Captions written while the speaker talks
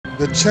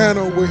the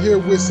channel. We're here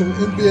with some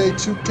NBA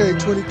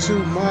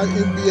 2K22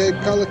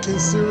 MyNBA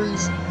Pelicans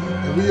series,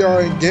 and we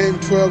are in Game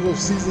 12 of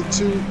Season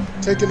 2,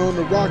 taking on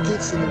the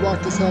Rockets, and the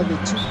Rockets have a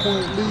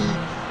 2-point lead,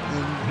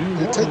 and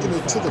they're taking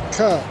it to the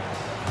cup.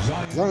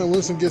 Zion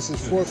Wilson gets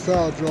his fourth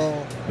foul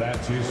draw.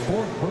 That's his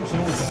fourth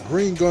personal foul.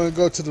 Green going to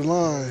go to the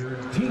line.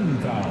 Team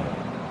foul.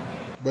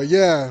 But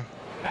yeah,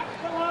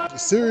 the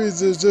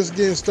series is just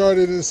getting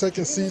started in the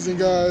second season,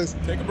 guys.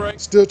 Take a break.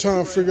 Still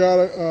trying to figure out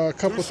a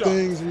couple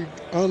things. We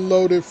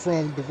unloaded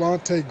from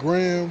Devontae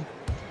Graham.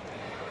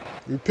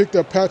 We picked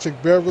up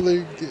Patrick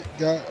Beverly,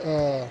 got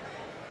a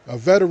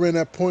veteran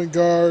at point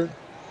guard.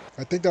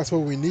 I think that's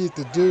what we need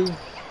to do.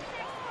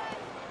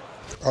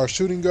 Our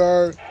shooting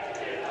guard,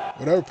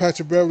 whatever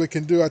Patrick Beverly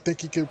can do, I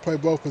think he can play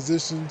both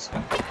positions.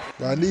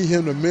 But I need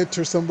him to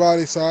mentor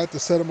somebody, so I have to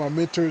set up my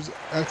mentors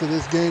after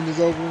this game is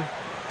over.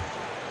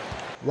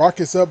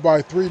 Rockets up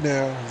by 3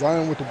 now.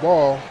 Zion with the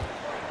ball.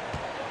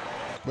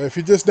 But if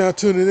you're just now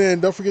tuning in,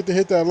 don't forget to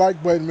hit that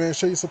like button, man.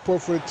 Show your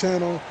support for the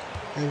channel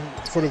and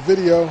for the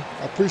video.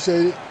 I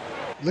appreciate it.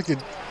 Look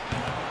at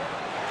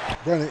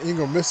Brandon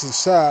Ingram misses a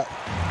shot.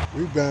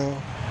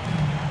 Rebound.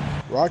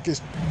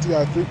 Rockets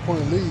got a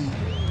 3-point lead.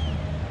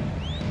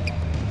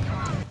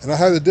 And I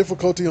had the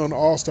difficulty on the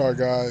All-Star,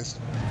 guys.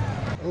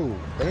 Oh,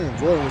 Aaron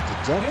Gordon with the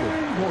jumper.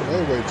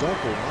 Fadeaway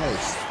jumper.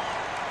 Nice.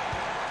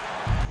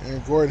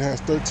 Aaron Gordon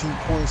has 13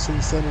 points, shooting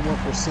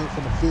 71%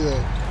 from the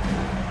field.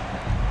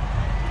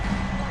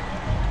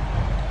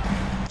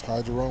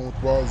 Ty Jerome with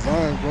the ball.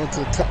 Zion going to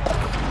the top.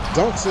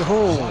 Dunks it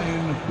home.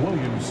 Zion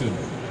Williamson.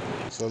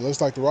 So it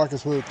looks like the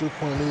Rockets with a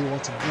 3-point lead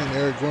once again.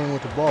 Eric Gordon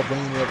with the ball,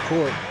 bringing it up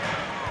court.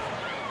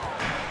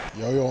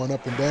 Yo-yoing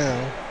up and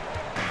down.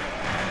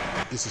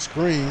 Gets a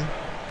screen.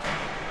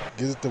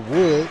 Gives it to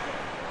Wood.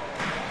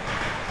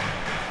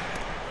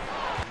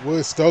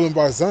 Wood stolen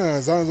by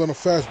Zion. Zion's on a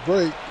fast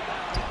break.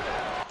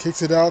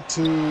 Kicks it out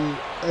to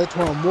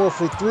Antoine Moore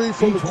for 3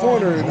 from the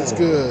corner, and it's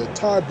good.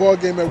 Tie ball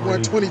game at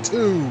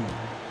 122.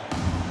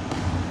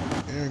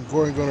 Aaron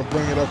Gordon going to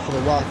bring it up for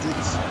the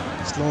Rockets.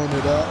 Slowing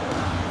it up.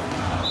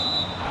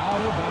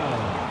 Out of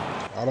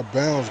bounds. Out of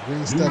bounds.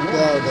 Green stepped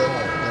out.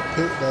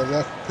 That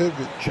left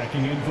pivot.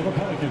 Checking in for the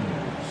Pelicans.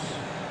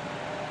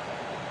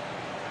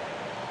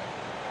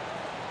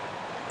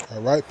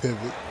 All right,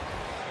 pivot.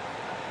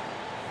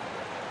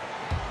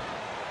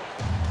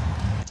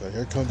 So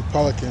here comes the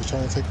Pelicans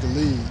trying to take the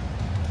lead.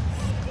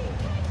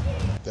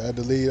 They had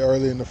the lead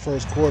early in the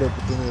first quarter,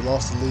 but then they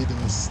lost the lead in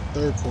the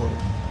third quarter.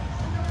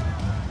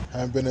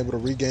 Haven't been able to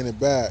regain it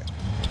back.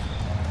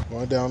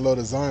 Going down low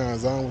to Zion.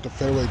 Zion with the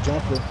fadeaway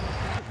jumper.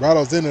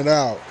 Rattles in and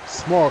out.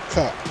 Small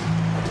cut.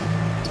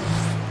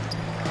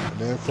 And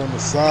then from the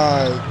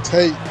side,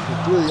 Tate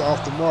for 3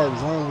 off the mark.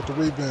 Zion with the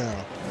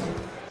rebound.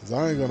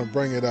 Zion going to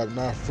bring it up,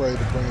 not afraid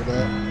to bring it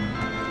up.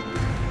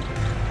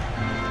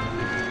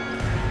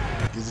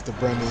 Gives it to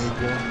Brandon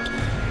Ingram.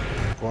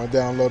 Going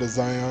down low to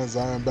Zion.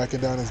 Zion backing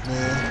down his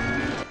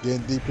man.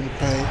 Getting deep in the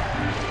paint.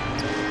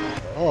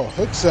 Oh,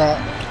 hook shot.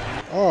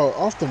 Oh,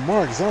 off the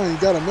mark. Zion, you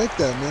got to make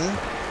that, man.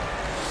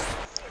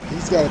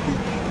 He's got to be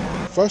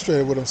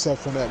frustrated with himself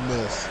from that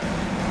miss.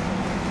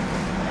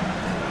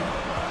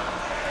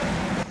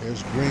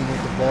 There's Green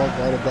with the ball.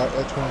 Guarded by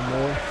Antoine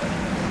Moore.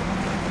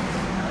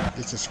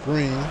 Gets a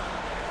screen.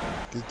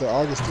 Gets to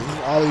Augustine.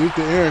 Alley-oop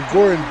to Aaron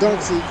Gordon.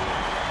 Dunks it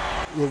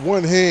with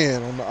one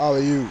hand on the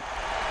alley-oop.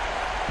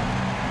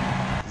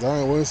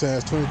 Zion Wilson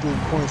has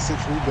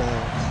 23.6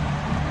 rebounds.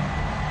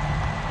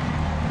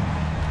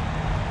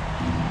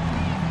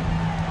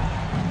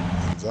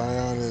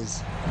 Zion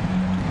is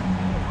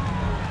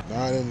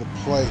not in the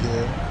play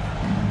here.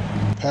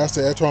 Pass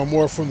to Antoine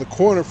Moore from the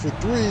corner for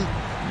 3.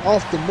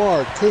 Off the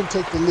mark. Couldn't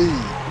take the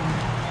lead.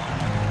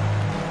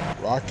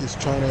 Rockets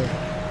trying to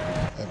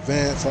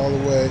advance all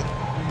the way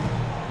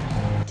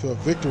to a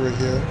victory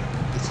here.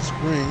 It's a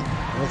screen.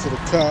 Went to the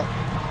cup.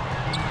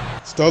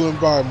 Stolen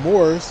by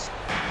Morris.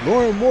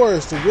 Lauren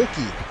Morris, the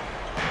rookie.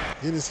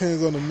 Getting his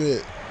hands on the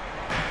mid.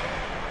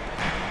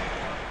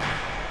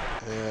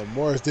 And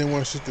Morris didn't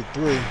want to shoot the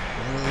 3. Running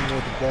in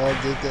with the ball.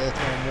 Get to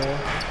Antoine Moore.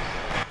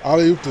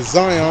 Alley-oop to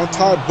Zion.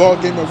 Tied ball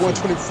game at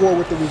 124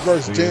 with the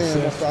reverse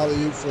jam off the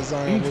alley-oop for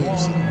Zion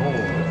Williamson.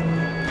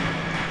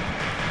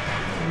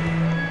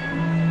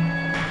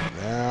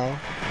 Now,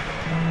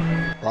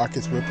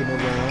 Rockets whipping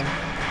around.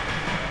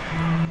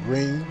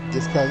 Green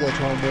gets past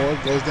Antoine Moore.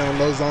 Goes down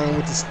low. Zion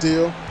with the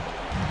steal.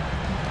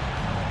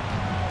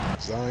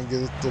 Zion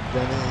gives it to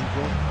Brandon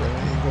Ingram.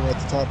 Brandon Ingram at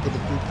the top of the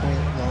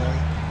 3-point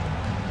line.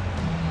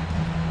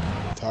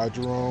 Ty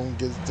Jerome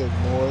gives it to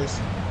Morris.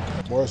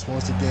 Morris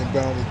once again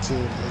bounded to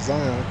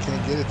Zion.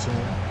 Can't get it to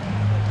him.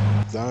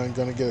 Zion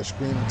gonna get a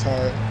screen and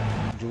tie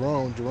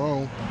Jerome.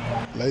 Jerome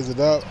lays it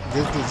up.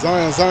 Gets to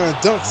Zion. Zion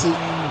dunks it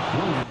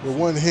with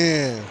one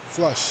hand.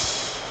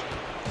 Flush.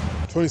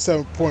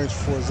 27 points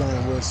for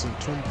Zion Wilson.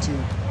 22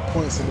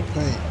 points in the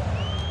paint.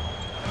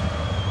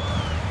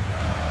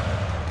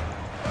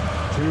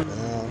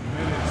 Now,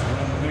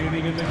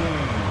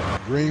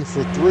 Green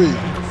for 3.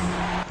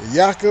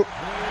 Jakob,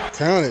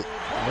 count it.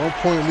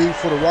 1-point lead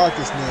for the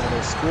Rockets now.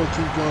 The score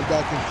keeps going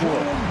back and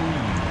forth.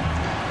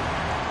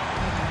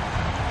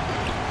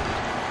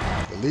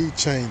 The lead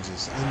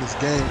changes in this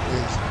game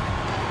is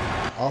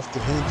off the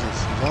hinges.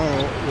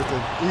 Zion with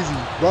an easy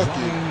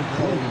bucket.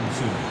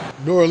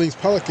 New Orleans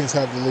Pelicans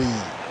have the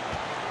lead.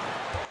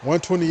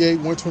 128,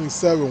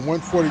 127,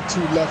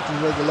 142 left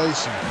in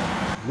regulation.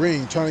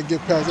 Green trying to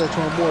get past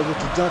Antoine Moore with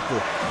the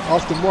jumper.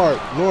 Off the mark.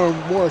 Lauren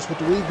Morris with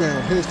the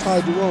rebound. Here's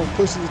Ty Jerome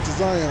pushing it to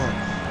Zion.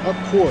 Up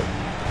court.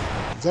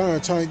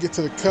 Zion trying to get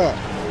to the cup.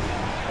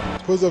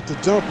 Pulls up the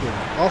jumper.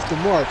 Off the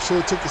mark.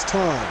 Should have took his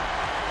time.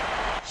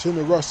 Shouldn't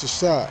have rushed the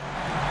shot.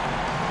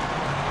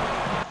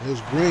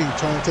 Here's Green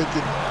trying to take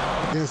it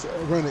against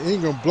Brandon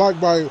Ingram.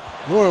 Blocked by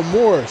Lauren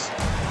Morris.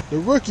 The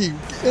rookie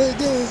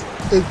again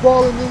is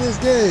balling in this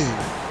game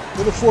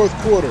in the fourth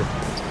quarter.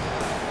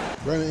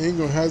 Brandon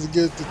Ingram has to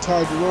get it to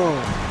Ty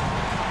Jerome.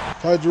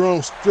 Ty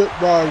Jerome stripped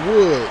by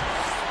Wood.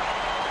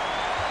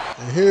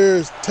 And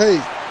here's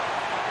Tate.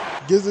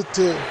 Gives it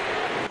to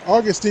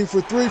Augustine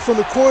for three from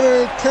the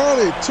corner.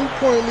 Counted.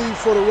 2-point lead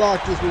for the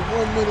Rockets with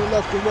 1 minute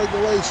left in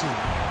regulation.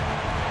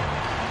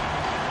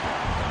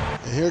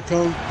 And here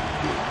comes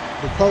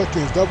the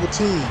Pelicans double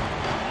team.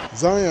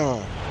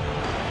 Zion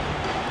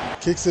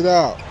kicks it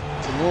out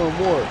to Lauren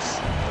Morris.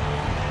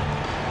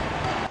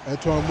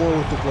 Antoine Moore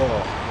with the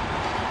ball.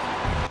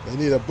 They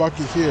need a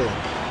bucket here.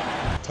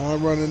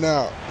 Time running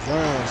out.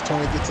 Zion's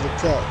trying to get to the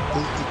cup.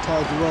 Gives it to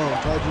Ty Jerome.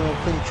 Ty Jerome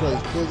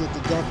penetrates. Pulls at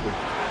the jumper.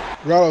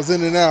 Rattles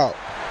in and out.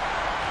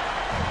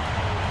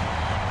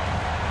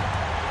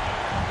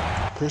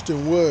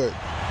 Christian Wood.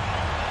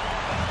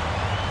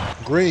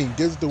 Green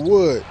gives it to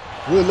Wood.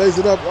 Wood lays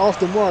it up off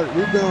the mark.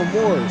 Rebound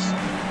Morris.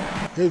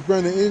 Here's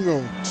Brandon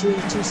Ingram. Two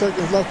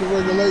seconds left in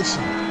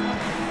regulation.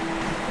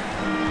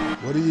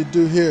 What do you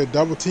do here?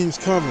 Double team's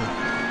coming.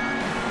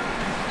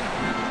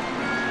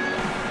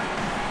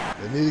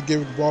 They need to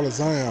give the ball to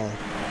Zion.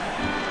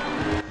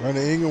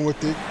 Brandon Ingram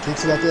with it.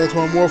 Kicks it out to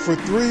Antoine Moore for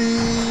three.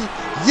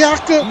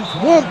 Yaka!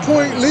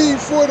 1-point lead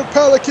for the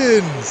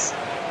Pelicans.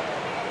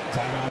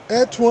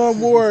 Antoine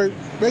Moore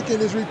making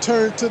his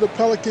return to the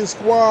Pelican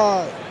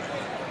squad.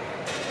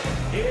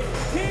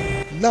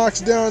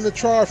 Knocks down the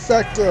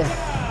trifecta.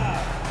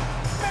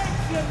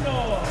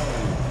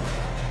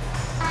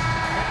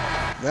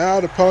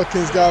 Now the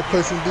Pelicans got to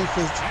play some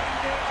defense.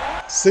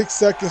 6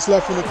 seconds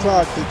left on the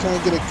clock. They're trying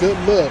to get a good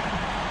look.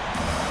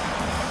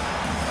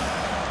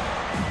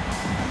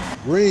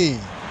 Green.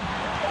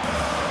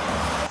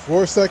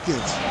 4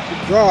 seconds.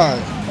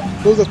 Drive.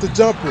 Goes up the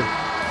jumper.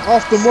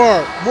 Off the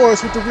mark.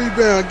 Morris with the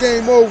rebound.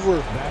 Game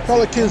over.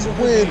 Pelicans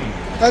win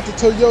at the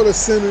Toyota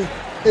Center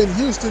in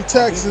Houston,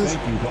 Texas.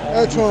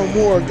 Antoine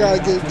Moore got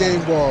to get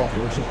game ball.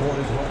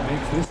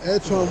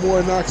 Antoine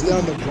Moore knocks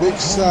down the big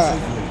shot.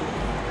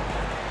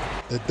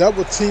 The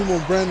double team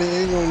on Brandon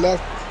Ingram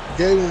left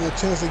gave him a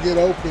chance to get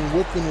open,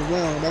 whipping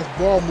around. That's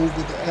ball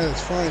movement at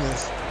its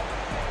finest.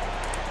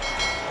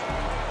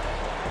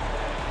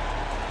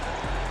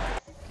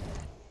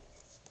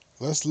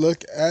 Let's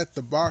look at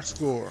the box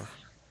score.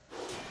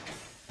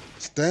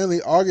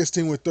 Stanley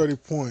Augustine with 30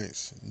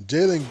 points.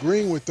 Jalen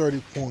Green with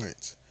 30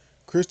 points.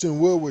 Christian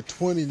Wood with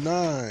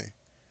 29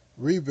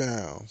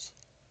 rebounds.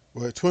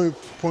 Well, 20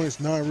 points,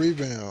 9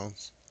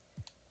 rebounds.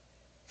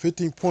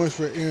 15 points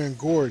for Aaron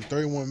Gordon,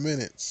 31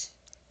 minutes.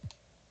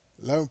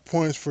 11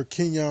 points for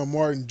Kenyon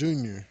Martin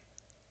Jr.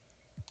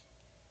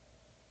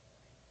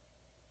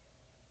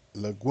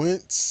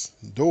 LaGuentz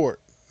Dort,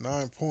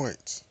 9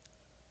 points.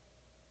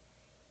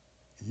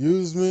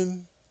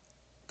 Usman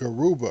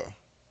Garuba,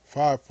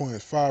 5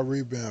 points, 5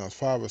 rebounds,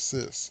 5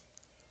 assists.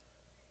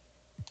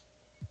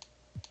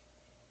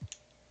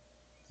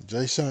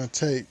 Jayshawn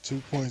Tate,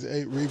 2 points,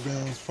 8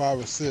 rebounds,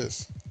 5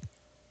 assists.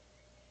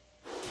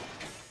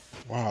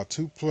 Wow,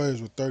 2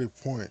 players with 30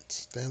 points.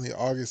 Stanley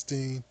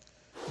Augustine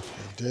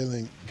and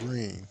Jalen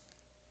Green.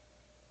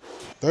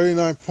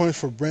 39 points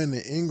for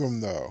Brandon Ingram,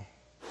 though.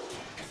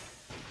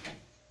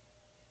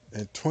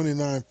 And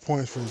 29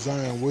 points for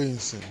Zion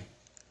Williamson.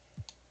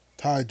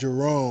 Ty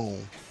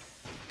Jerome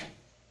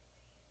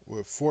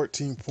with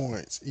 14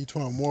 points.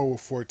 Antoine Moore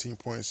with 14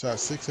 points. Shot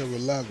 6 of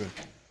 11.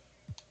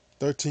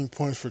 13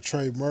 points for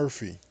Trey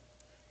Murphy.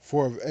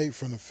 4 of 8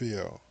 from the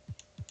field.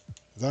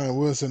 Zion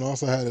Williamson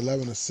also had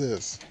 11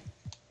 assists.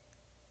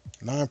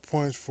 9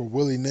 points for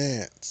Willie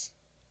Nance.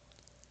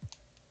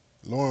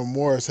 Lauren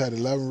Morris had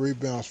 11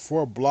 rebounds,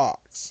 4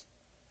 blocks.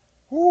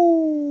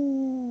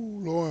 Woo!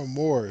 Lauren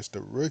Morris,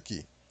 the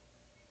rookie.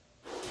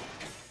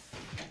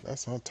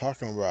 That's what I'm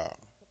talking about.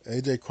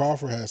 A.J.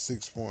 Crawford has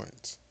 6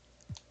 points.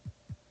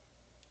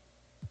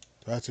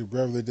 Patrick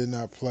Beverly did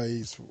not play.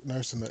 He's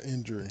nursing an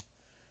injury.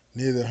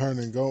 Neither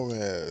Hernan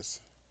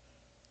Gomez.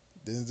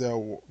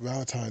 Denzel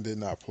Valentine did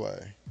not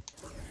play.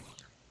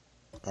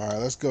 All right,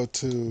 let's go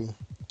to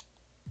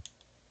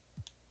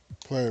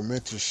player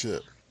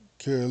mentorship.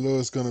 Kerry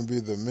Lewis going to be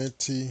the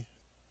mentee.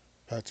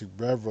 Patrick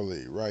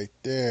Beverly right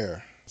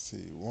there. Let's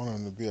see, want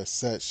him to be a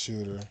set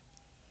shooter,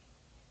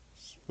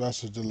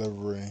 special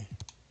delivery,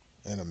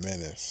 and a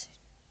menace.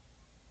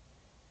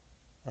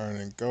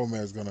 Hernan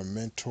Gomez is going to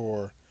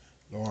mentor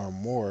Lauren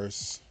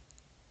Morris.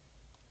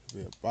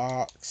 Be a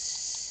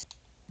box.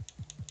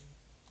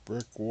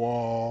 Brick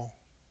wall.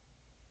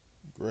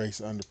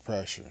 Grace under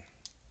pressure.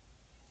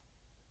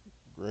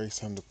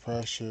 Grace under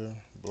pressure.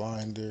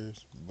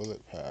 Blinders.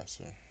 Bullet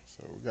passer.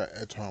 So we got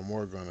Eton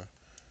Moore gonna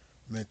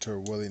mentor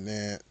Willie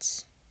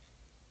Nance.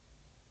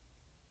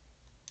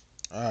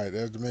 Alright,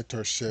 there's the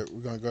mentorship.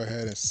 We're gonna go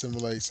ahead and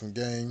simulate some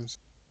games.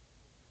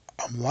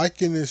 I'm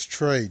liking this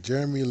trade.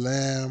 Jeremy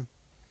Lamb,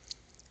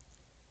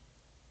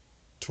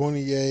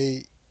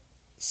 28,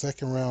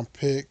 second round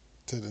pick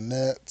to the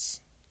Nets.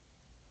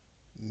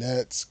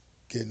 Nets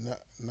get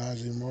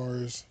Najee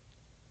Morris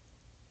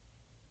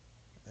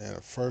and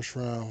a first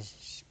round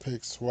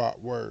pick swap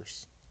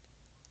worse.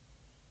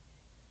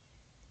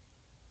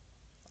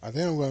 I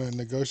think I'm going to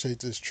negotiate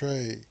this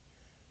trade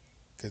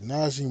because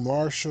Najee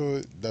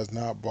Marshall does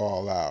not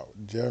ball out.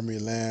 Jeremy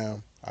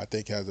Lamb, I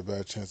think, has a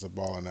better chance of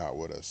balling out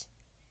with us.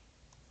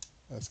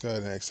 Let's go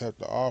ahead and accept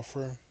the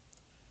offer.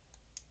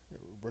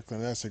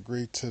 Brooklyn Nets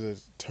agreed to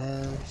the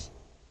terms.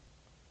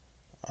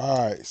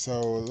 All right, so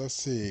let's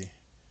see.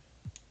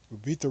 We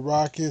beat the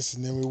Rockets,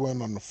 and then we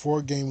went on a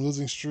 4-game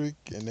losing streak,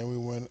 and then we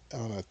went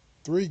on a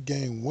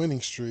 3-game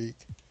winning streak.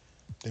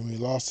 Then we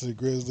lost to the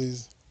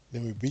Grizzlies.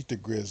 Then we beat the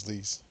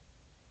Grizzlies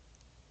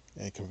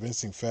in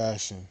convincing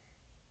fashion.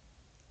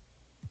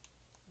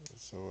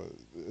 So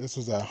this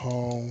was at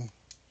home.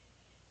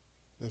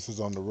 This was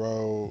on the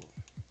road.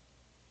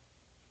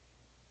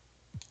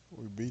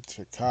 We beat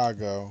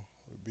Chicago.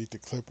 We beat the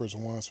Clippers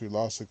once. We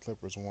lost to the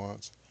Clippers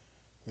once.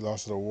 We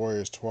lost to the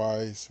Warriors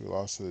twice. We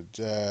lost to the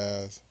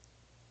Jazz.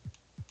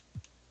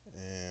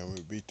 And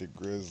we beat the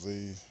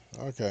Grizzlies.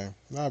 Okay,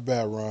 not a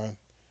bad run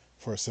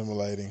for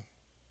assimilating.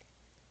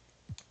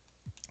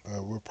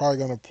 We're probably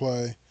going to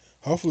play.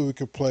 Hopefully we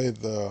could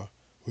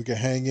we can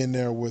hang in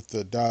there with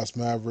the Dallas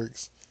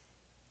Mavericks.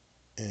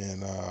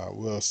 And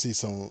we'll see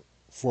some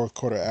fourth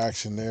quarter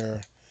action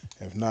there.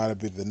 If not,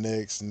 it'll be the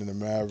Knicks and then the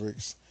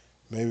Mavericks.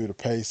 Maybe the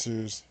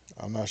Pacers.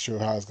 I'm not sure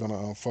how it's going to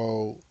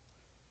unfold.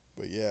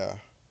 But yeah.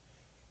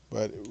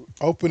 But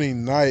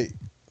opening night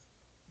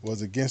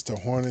was against the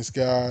Hornets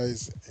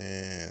guys.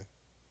 And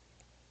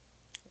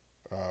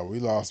we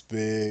lost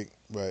big.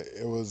 But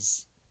it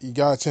was... You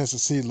got a chance to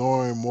see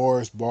Lauren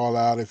Morris ball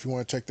out. If you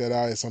want to check that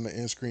out, it's on the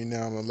end screen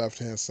now on the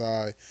left-hand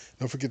side.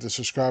 Don't forget to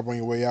subscribe on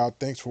your way out.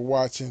 Thanks for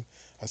watching.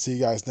 I'll see you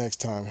guys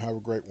next time. Have a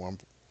great one.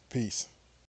 Peace.